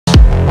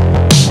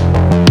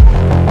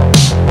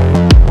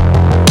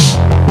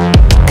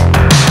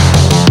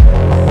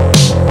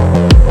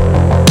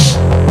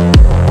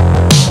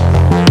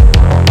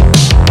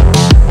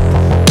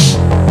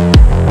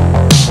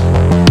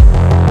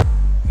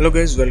Hello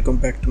guys, welcome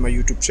back to my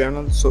YouTube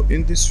channel. So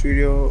in this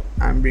video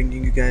I'm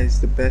bringing you guys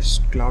the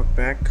best cloud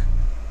pack,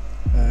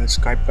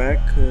 Skype pack,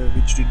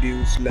 which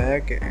reduces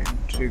lag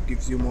and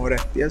gives you more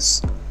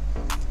FPS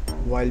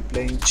while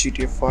playing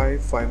GTA 5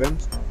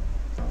 FiveM.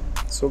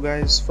 So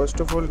guys, first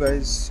of all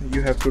guys,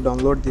 you have to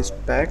download this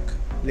pack,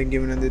 link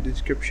given in the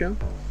description.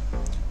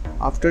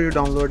 After you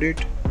download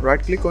it, right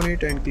click on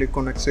it and click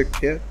on extract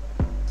here.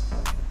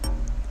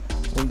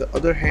 On the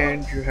other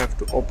hand, you have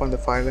to open the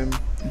FiveM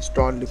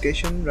install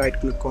location, right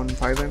click on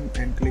FiveM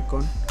and click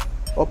on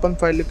open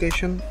file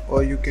location,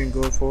 or you can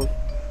go for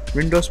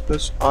Windows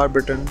plus R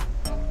button.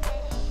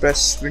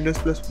 Press Windows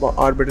plus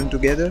R button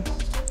together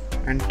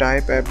and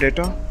type app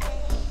data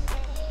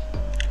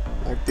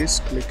like this,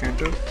 click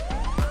enter,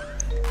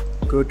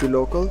 go to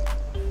local,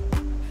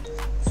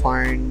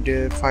 find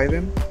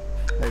FiveM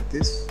like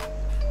this,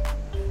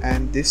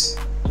 and this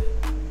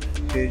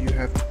here you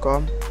have to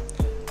come.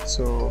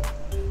 So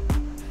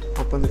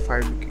open the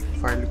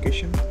file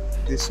location,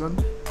 this one,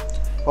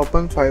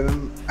 open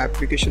FiveM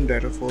application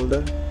data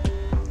folder.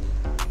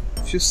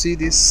 If you see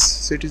this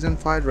citizen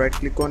file, right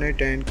click on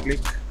it and click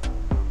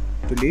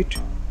delete.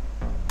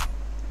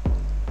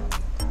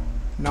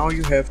 Now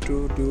you have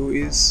to do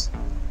is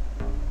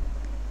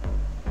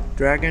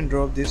drag and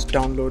drop this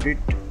downloaded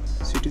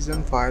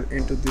citizen file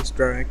into this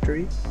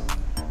directory.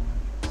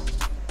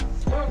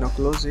 Now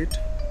close it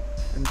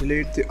and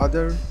delete the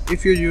other.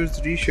 If you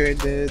use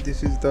reshade,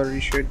 this is the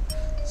reshade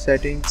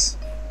settings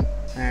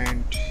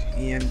and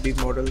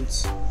ENB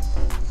models.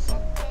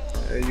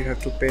 You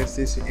have to paste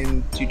this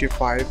in GTA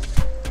 5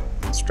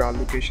 install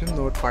location,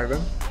 not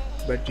FiveM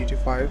but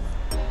GTA 5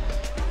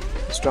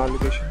 install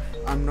location.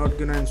 I'm not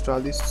gonna install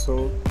this,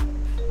 so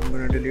I'm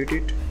gonna delete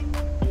it.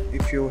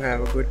 If you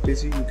have a good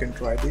PC, you can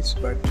try this,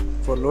 but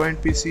for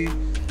low-end PC,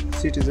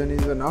 citizen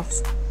is enough.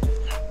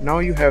 Now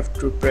you have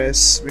to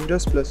press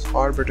Windows plus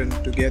R button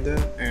together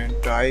and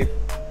type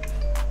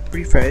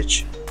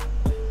prefetch,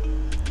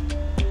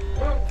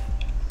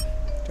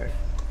 type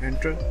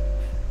enter,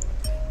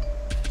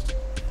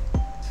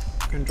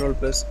 Ctrl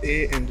plus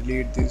A and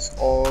delete these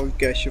all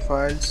cache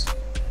files.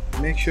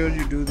 Make sure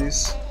you do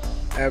this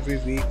every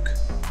week.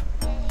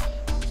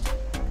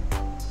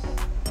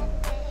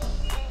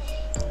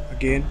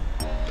 Again,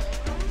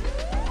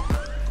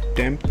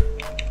 temp,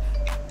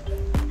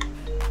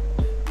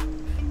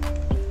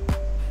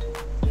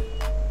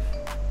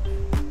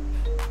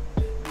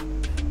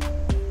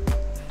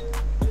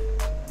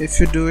 if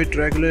you do it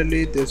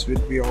regularly, this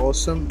would be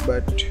awesome,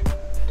 but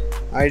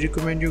I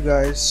recommend you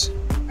guys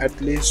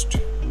at least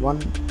one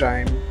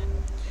time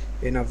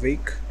in a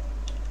week.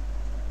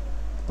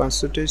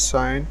 Percentage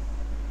sign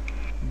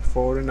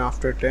before and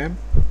after temp.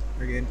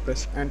 Again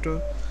press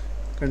enter,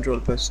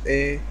 Ctrl plus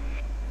A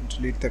and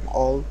delete them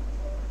all.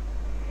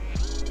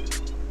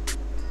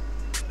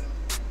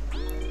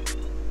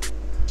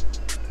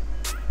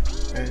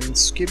 And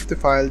skip the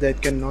file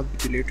that cannot be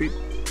deleted,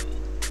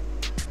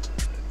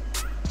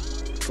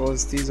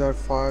 because these are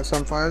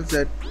some files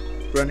that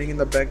running in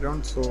the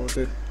background, so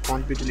they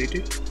can't be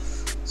deleted,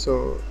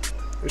 so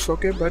it's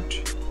okay.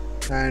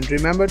 And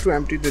remember to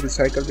empty the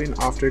recycle bin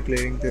after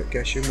clearing the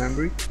cache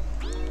memory.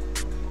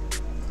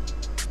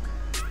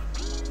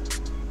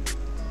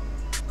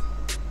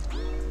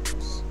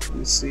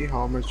 Let's see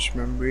how much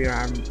memory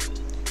I am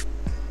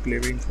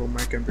clearing for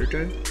my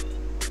computer.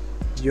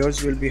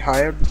 Yours will be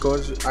higher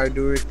because I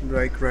do it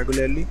like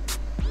regularly.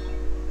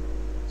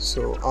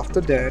 So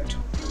after that,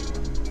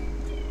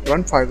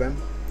 run FiveM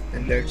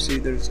and let's see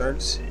the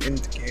results in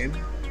the game.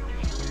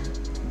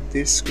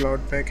 This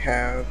Skype pack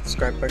have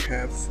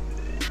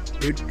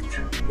good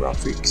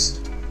graphics,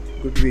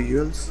 good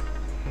visuals.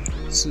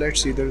 So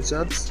let's see the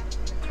results.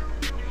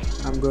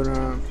 I'm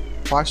gonna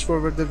fast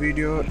forward the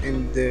video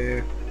in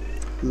the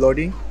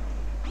loading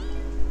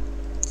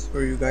so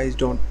you guys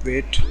don't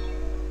wait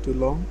too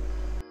long.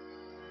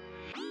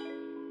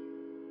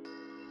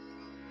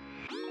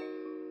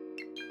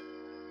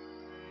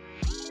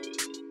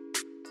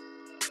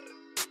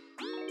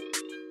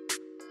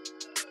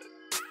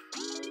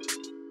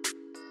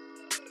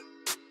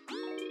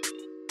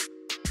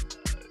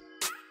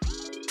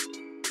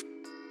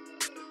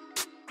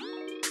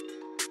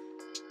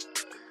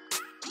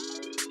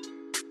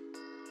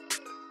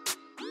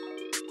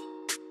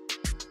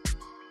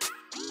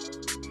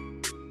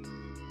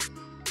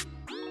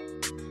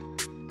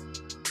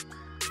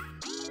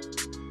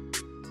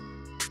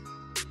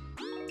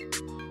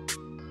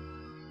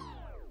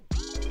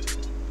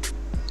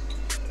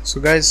 So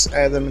guys,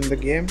 as I'm in the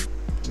game,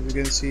 as you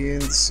can see,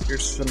 it's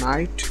the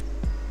night,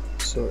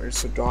 so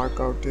it's dark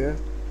out there,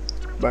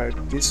 but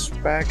this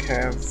pack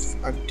have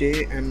a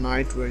day and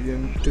night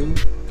version too.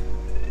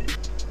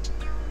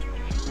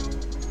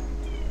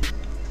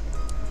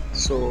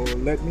 So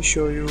let me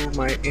show you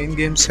my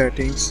in-game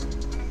settings.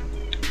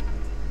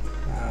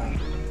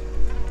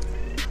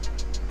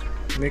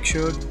 Make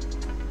sure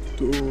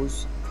to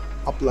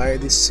apply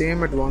the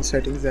same advanced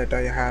settings that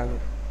I have.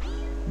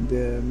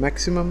 The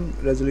maximum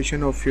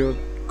resolution of your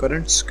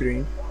current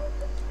screen,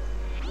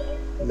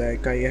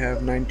 like I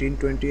have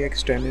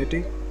 1920x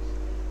 1080,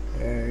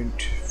 and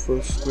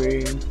full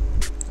screen,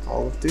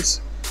 all of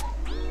this.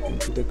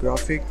 Into the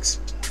graphics,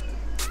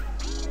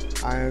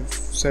 I have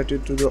set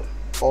it to the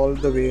all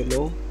the way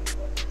low.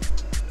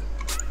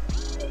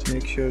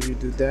 Make sure you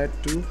do that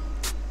too.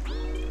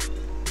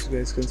 As you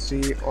guys can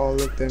see,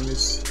 all of them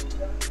is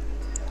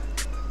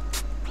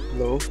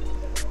low.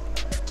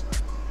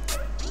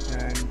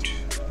 And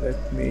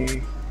let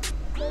me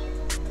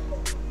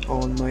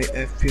on my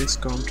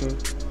FPS counter.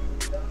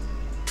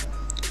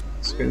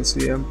 As you can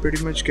see, I'm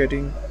pretty much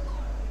getting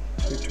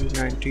to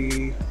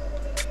 90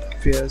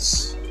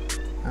 FPS,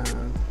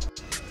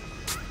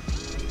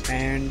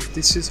 and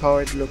this is how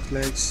it looks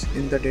like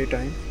in the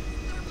daytime.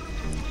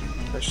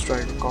 Let's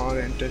try the car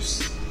and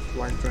test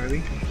while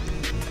driving.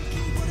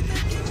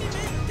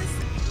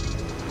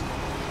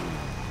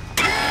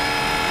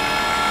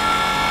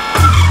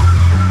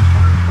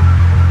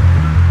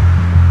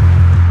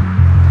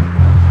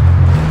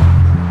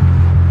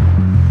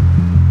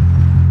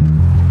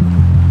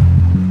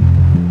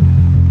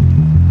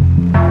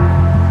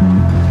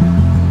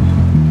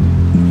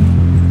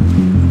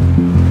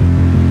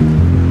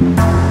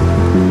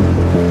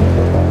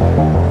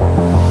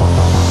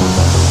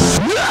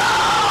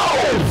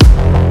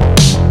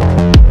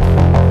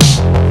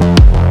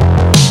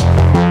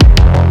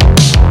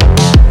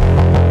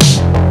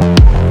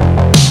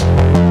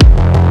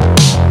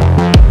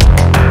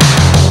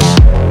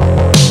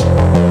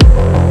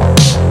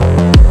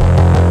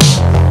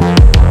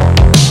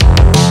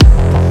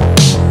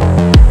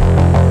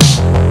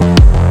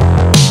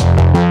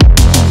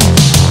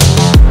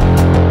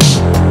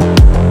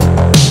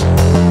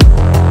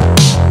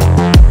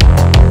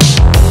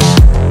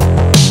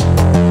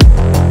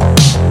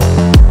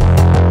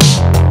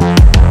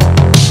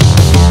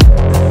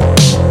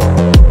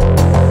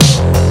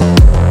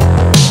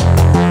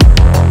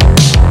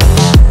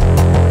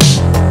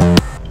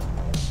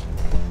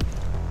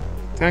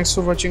 Thanks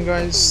for watching,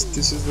 guys.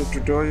 This is the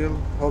tutorial.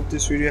 Hope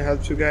this video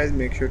helps you guys.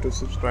 Make sure to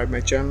subscribe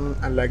my channel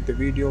and like the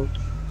video.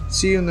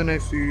 See you in the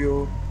next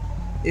video.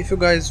 If you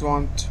guys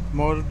want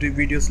more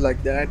videos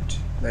like that,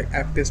 like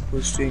FPS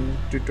boosting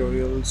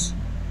tutorials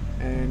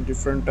and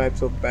different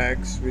types of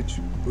packs which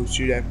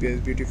boosted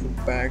FPS, beautiful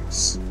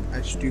packs,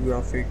 HD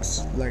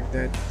graphics like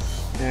that,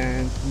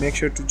 and make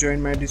sure to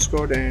join my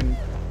Discord and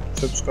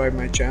subscribe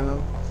my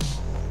channel.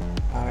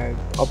 I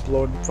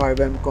upload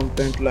FiveM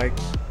content like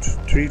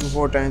 3 to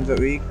 4 times a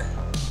week.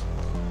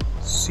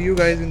 See you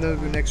guys in the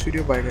next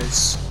video. Bye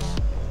guys.